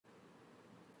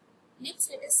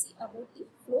Next, let us see about the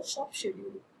flow shop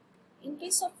scheduling. In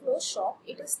case of flow shop,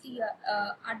 it is the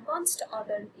advanced or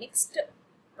the next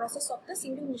process of the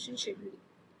single mission scheduling.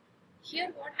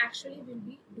 Here what actually we'll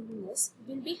be doing is,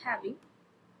 we'll be having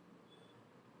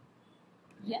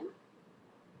n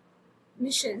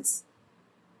missions.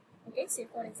 Okay, say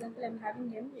for example, I'm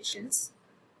having n missions,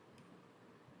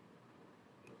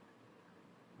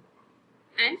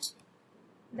 and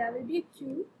there will be a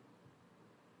queue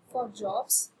for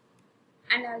jobs,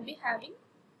 and I'll be having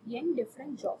n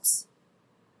different jobs.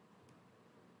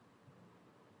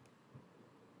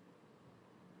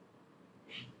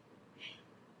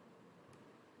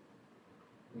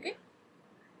 Okay.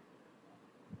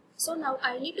 So now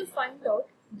I need to find out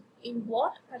in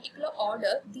what particular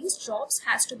order these jobs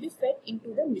has to be fed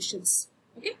into the missions.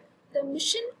 Okay. The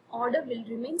mission order will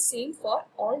remain same for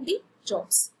all the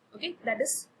jobs. Okay. That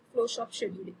is flow shop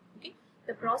scheduling. Okay.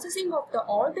 The processing of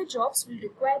all the jobs will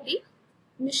require the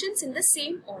missions in the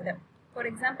same order. For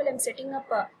example, I'm setting up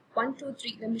 1, 2,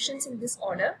 3 the missions in this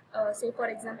order. Say for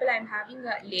example, I'm having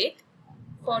a lathe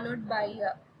followed by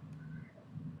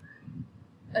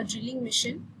a drilling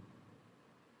mission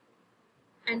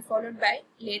and followed by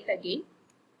lathe again.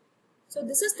 So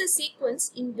this is the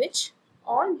sequence in which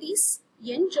all these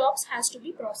n jobs has to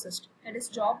be processed. That is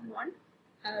job 1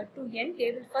 to n,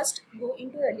 they will first go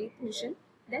into the lathe mission,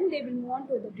 then they will move on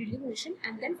to the drilling mission,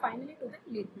 and then finally to the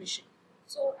lathe mission.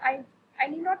 So I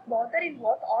need not bother in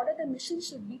what order the mission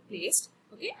should be placed.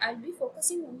 Okay, I'll be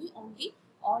focusing only on the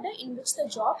order in which the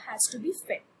job has to be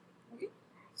fed. Okay,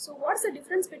 so what's the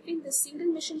difference between the single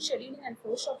mission scheduling and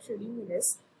flow shop scheduling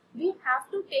is, we have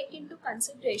to take into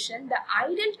consideration the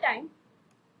idle time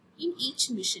in each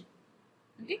mission.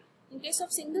 Okay, in case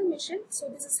of single mission, so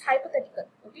this is hypothetical.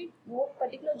 Okay, no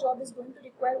particular job is going to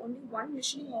require only one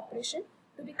machining operation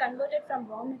to be converted from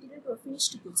raw material to a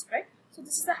finished goods, right? So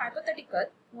this is a hypothetical.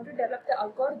 In order to develop the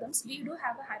algorithms, we do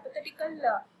have a hypothetical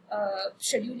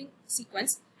scheduling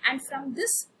sequence, and from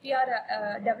this we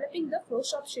are developing the flow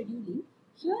shop scheduling.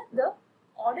 Here the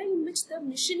order in which the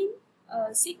machining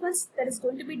sequence that is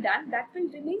going to be done, that will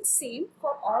remain same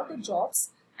for all the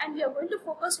jobs, and we are going to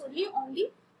focus only on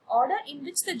the order in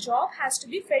which the job has to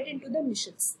be fed into the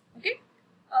missions. Okay,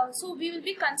 so we will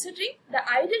be considering the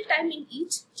idle time in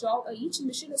each job, each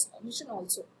mission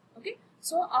also. Okay,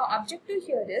 so our objective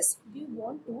here is, we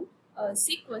want to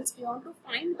sequence, we want to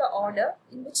find the order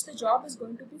in which the job is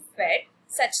going to be fed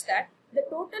such that the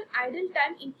total idle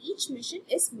time in each mission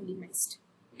is minimized.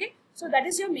 Okay, so that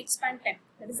is your mid-span time.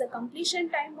 That is the completion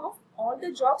time of all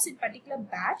the jobs in particular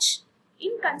batch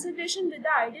in consideration with the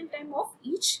idle time of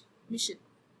each mission.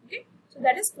 Okay, so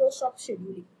that is flow shop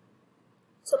scheduling.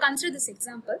 So consider this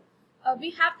example.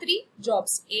 We have 3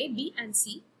 jobs A, B and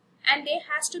C, and they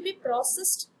has to be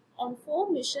processed on 4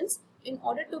 missions in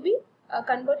order to be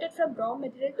converted from raw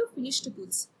material to finished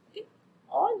goods. Okay,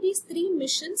 all these 3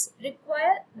 missions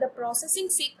require the processing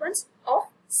sequence of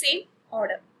same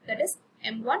order. That is,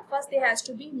 M1 first they has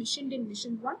to be machined in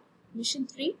mission 1, mission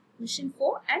 3, mission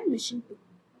 4 and mission 2.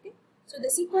 Okay, so the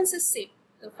sequence is same.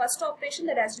 The first operation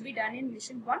that has to be done in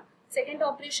mission 1, second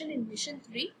operation in mission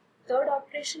 3, third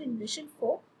operation in mission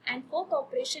 4 and fourth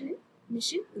operation in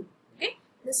mission 2. Okay,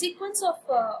 the sequence of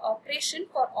operation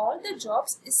for all the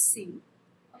jobs is same.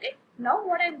 Okay, now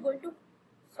what I want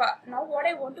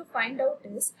to find out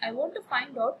is, I want to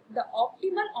find out the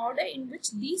optimal order in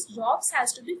which these jobs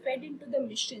has to be fed into the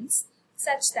missions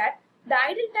such that the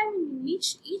idle time in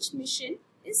each mission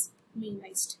is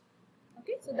minimized.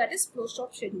 Okay, so that is flow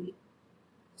shop scheduling.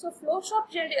 So flow shop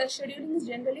scheduling is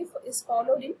generally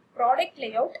followed in product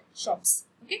layout shops.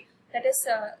 Okay, that is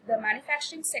the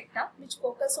manufacturing sector which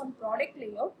focus on product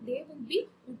layout, they will be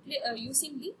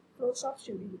using the flow shop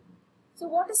scheduling. So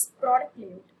what is product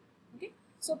layout? Okay,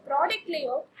 so product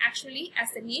layout actually, as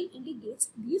the name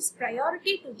indicates, gives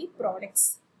priority to the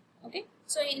products. Okay,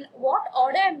 so in what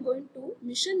order I am going to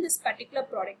mission this particular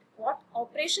product, what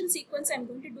operation sequence I am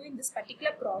going to do in this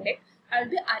particular product, I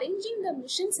will be arranging the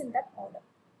missions in that order.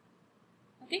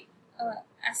 Okay,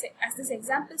 as this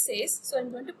example says, so I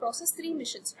am going to process 3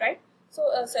 missions, right? So,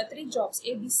 3 jobs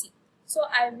A, B, C. So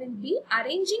I will be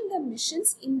arranging the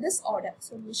missions in this order.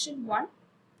 So mission 1,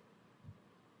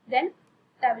 then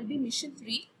there will be mission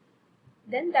 3,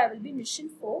 then there will be mission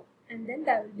 4, and then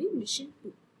there will be mission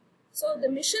 2. So the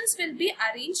missions will be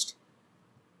arranged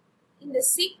in the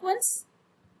sequence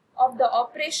of the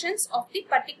operations of the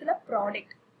particular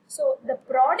product. So the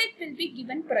product will be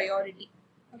given priority.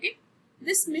 Okay,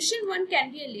 this mission 1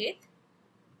 can be a lathe,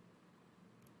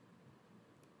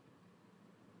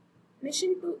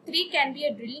 mission 3 can be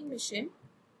a drilling mission,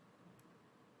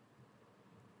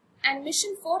 and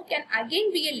mission 4 can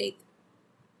again be a lathe.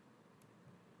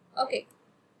 Okay,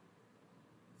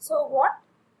 so what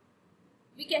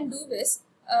we can do is,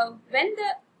 when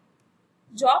the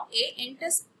job A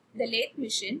enters the lathe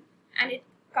machine and it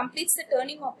completes the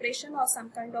turning operation or some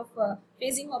kind of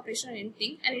phasing operation or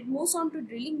anything, and it moves on to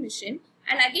drilling machine,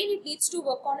 and again it needs to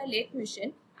work on a lathe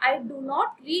machine, I do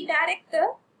not redirect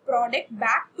the product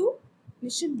back to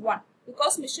machine 1,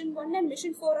 because machine 1 and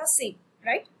machine 4 are same,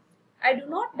 right? I do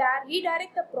not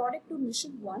redirect the product to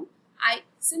machine 1. I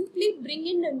simply bring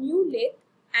in a new lathe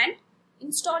and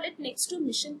install it next to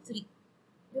machine 3,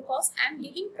 because I am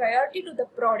giving priority to the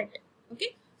product.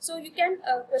 Okay, so you can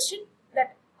question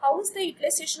that how is the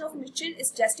utilization of machine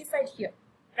is justified here,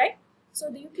 right? So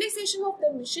the utilization of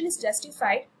the machine is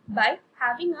justified by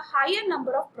having a higher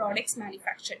number of products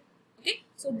manufactured. Okay,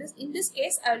 so in this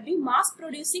case I will be mass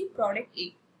producing product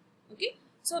A. Okay,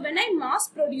 so when I mass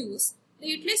produce, the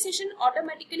utilization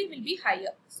automatically will be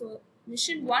higher. So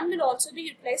machine 1 will also be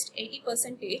utilized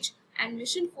 80% and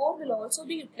machine 4 will also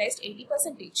be utilized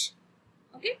 80%.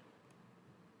 Okay,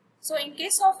 so in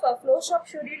case of a flow shop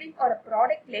scheduling or a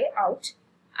product layout,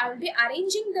 I will be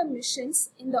arranging the machines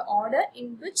in the order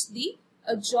in which the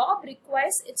job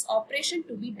requires its operation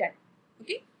to be done.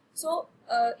 Okay, so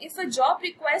if a job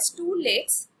requires 2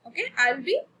 lathes, okay, I will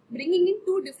be bringing in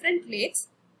 2 different lathes,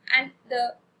 and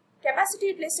the capacity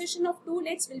utilization of 2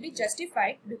 lathes will be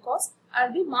justified because I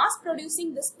will be mass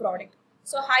producing this product.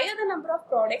 So higher the number of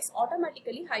products,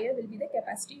 automatically higher will be the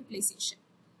capacity utilization.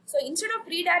 So instead of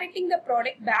redirecting the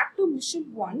product back to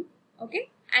machine 1, okay,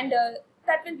 and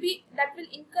that will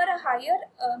incur a higher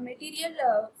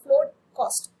material flow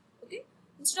cost. Okay,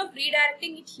 instead of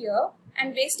redirecting it here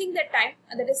and wasting the time,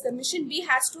 that is the machine B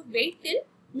has to wait till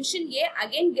machine A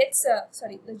again gets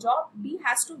the job B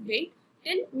has to wait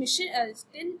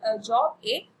till job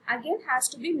A again has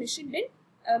to be machined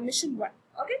in machine 1.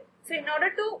 Okay, so in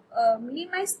order to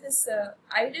minimize this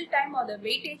idle time or the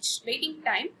waiting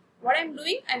time, what I am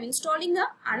doing, I am installing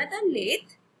another lathe,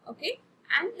 okay,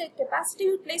 and the capacity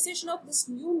utilization of this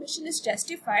new machine is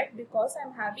justified because I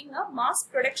am having a mass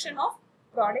production of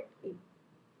product A.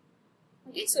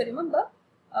 Okay, so remember,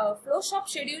 flow shop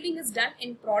scheduling is done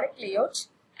in product layout,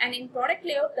 and in product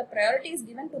layout the priority is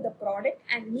given to the product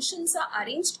and missions are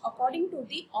arranged according to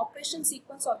the operation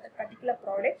sequence of the particular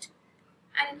product.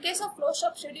 And in case of flow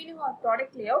shop scheduling or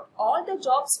product layout, all the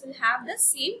jobs will have the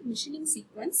same machining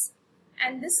sequence,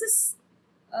 and this is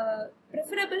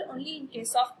preferable only in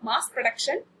case of mass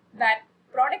production where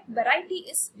product variety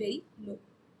is very low.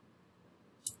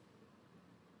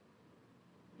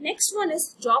 Next one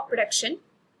is job production.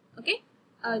 Okay,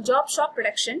 job shop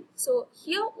production. So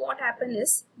here what happen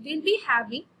is, we'll be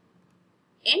having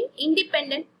n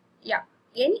independent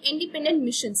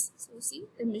missions. So see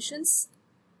the missions,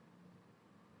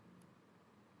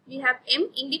 we have m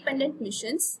independent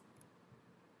missions,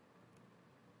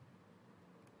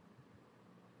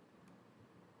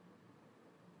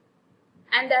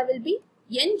 and there will be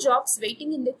n jobs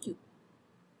waiting in the queue.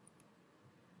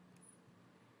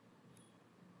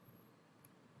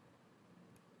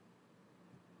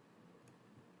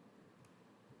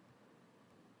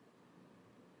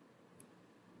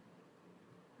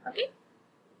 Okay,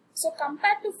 so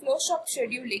compared to flow shop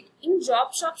scheduling, in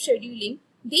job shop scheduling,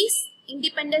 these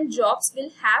independent jobs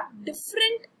will have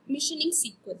different machining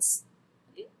sequence.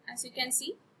 Okay, as you can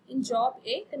see, in job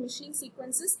A, the machining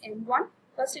sequence is M1.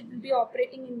 First it will be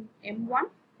operating in M1,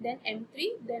 then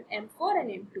M3, then M4 and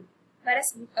M2.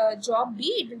 Whereas job B,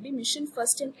 it will be machined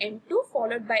first in M2,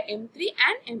 followed by M3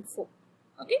 and M4.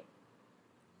 Okay.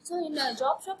 So in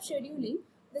job shop scheduling,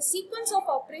 the sequence of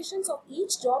operations of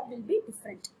each job will be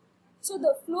different. So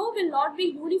the flow will not be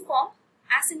uniform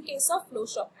as in case of flow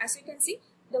shop. As you can see,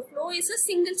 the flow is a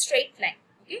single straight line.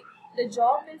 Okay, the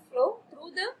job will flow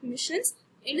through the machines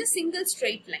in a single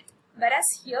straight line. Whereas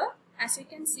here, as you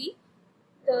can see,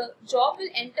 the job will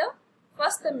enter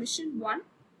first the machine 1,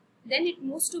 then it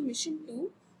moves to machine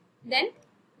 2, then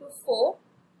to 4,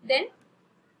 then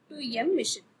to M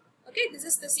machine. Okay, this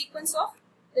is the sequence of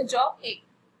the job A.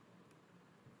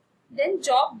 Then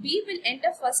job B will enter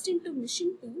first into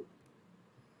machine 2,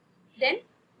 then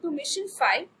to machine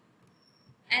 5,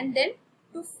 and then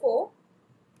to 4,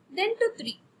 then to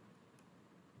 3.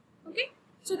 Okay,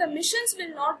 so the missions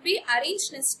will not be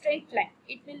arranged in a straight line.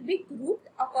 It will be grouped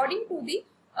according to the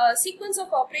sequence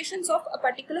of operations of a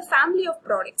particular family of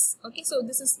products. Okay, so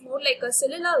this is more like a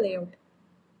cellular layout.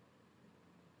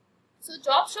 So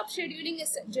job shop scheduling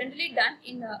is generally done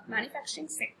in a manufacturing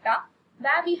sector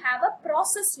where we have a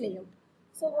process layout.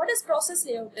 So what is process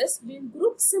layout is, we will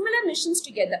group similar machines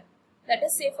together. Let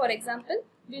us say, for example,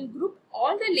 we will group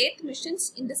all the lathe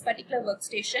machines in this particular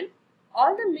workstation,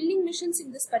 all the milling machines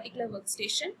in this particular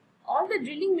workstation, all the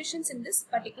drilling machines in this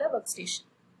particular workstation.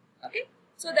 Okay,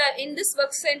 so in this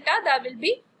work center there will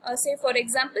be say for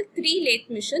example 3 lathe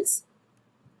machines.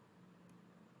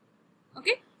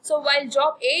 Okay, so while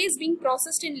job A is being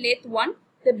processed in lathe 1,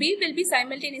 the B will be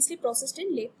simultaneously processed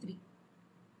in lathe 3.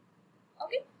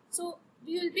 Okay, so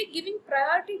we will be giving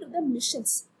priority to the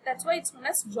machines. That's why it's known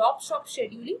as job shop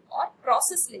scheduling or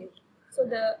process layout. So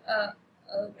the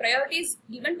priority is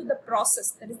given to the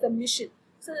process, that is the machine.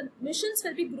 So the machines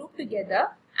will be grouped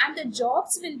together and the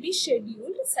jobs will be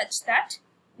scheduled such that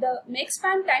the make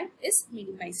span time is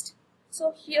minimized.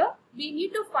 So here we need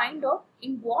to find out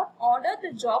in what order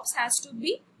the jobs has to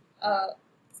be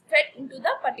fed into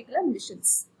the particular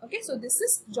machines. Okay, so this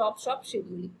is job shop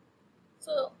scheduling.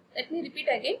 So let me repeat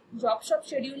again. Job shop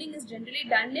scheduling is generally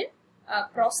done in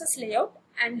process layout,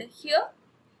 and here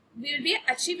we will be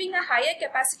achieving a higher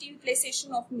capacity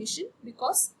utilization of machine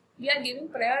because we are giving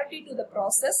priority to the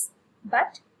process,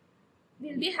 but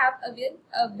we will be have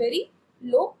a very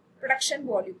low production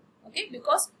volume. Okay,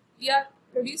 because we are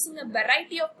producing a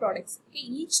variety of products. Okay,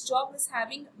 each job is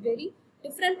having very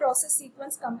different process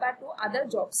sequence compared to other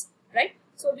jobs, right?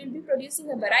 So we will be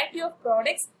producing a variety of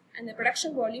products and the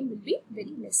production volume will be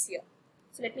very less here.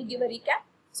 So let me give a recap.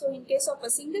 So in case of a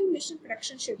single mission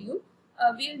production schedule,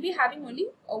 we will be having only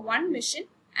one mission,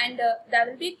 and there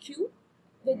will be a queue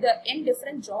with the n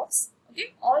different jobs.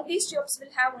 Okay, all these jobs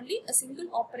will have only a single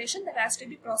operation that has to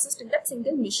be processed in that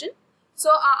single mission.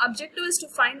 So our objective is to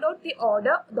find out the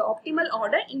order, the optimal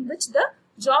order in which the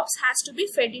jobs has to be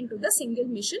fed into the single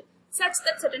mission such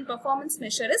that certain performance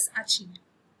measure is achieved.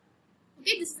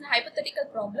 Okay, this is a hypothetical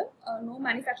problem. No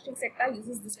manufacturing sector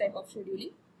uses this type of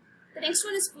scheduling. The next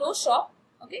one is flow shop.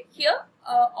 Okay, here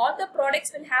all the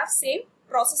products will have same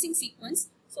processing sequence.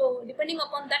 So depending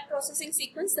upon that processing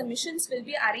sequence, the machines will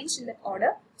be arranged in that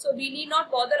order. So we need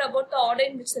not bother about the order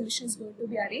in which the machine is going to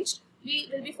be arranged. We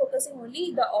will be focusing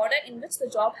only the order in which the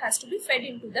job has to be fed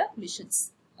into the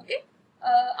machines. Okay,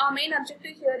 our main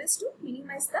objective here is to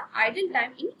minimize the idle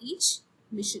time in each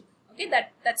machine. Okay,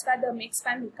 that's where the make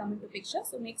span will come into picture.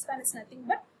 So make span is nothing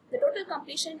but the total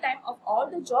completion time of all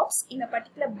the jobs in a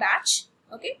particular batch.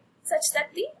 Okay, such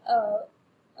that the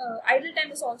idle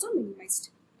time is also minimized.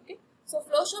 Okay, so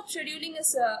flow shop scheduling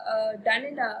is done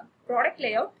in a product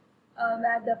layout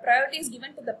where the priority is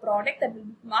given to the product that will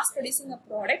be mass producing a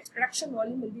product. Production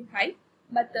volume will be high,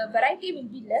 but the variety will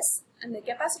be less, and the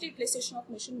capacity utilization of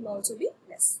machine will also be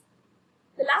less.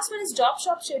 The last one is job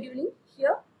shop scheduling.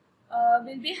 Here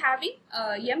we'll be having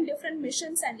m different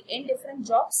missions and n different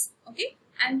jobs. Okay,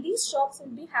 and these jobs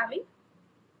will be having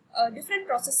a different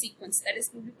process sequence, that is,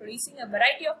 we'll be producing a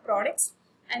variety of products,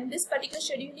 and this particular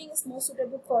scheduling is more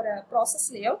suitable for a process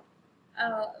layout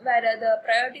where the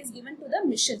priority is given to the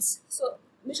missions. So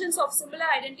missions of similar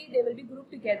identity, they will be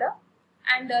grouped together,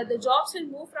 and the jobs will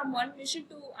move from one mission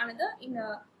to another in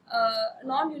a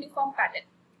non-uniform pattern.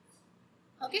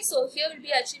 Okay, so here we'll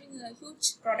be achieving a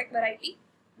huge product variety,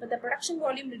 but the production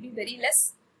volume will be very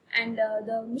less, and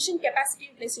the mission capacity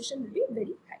utilization will be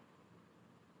very high.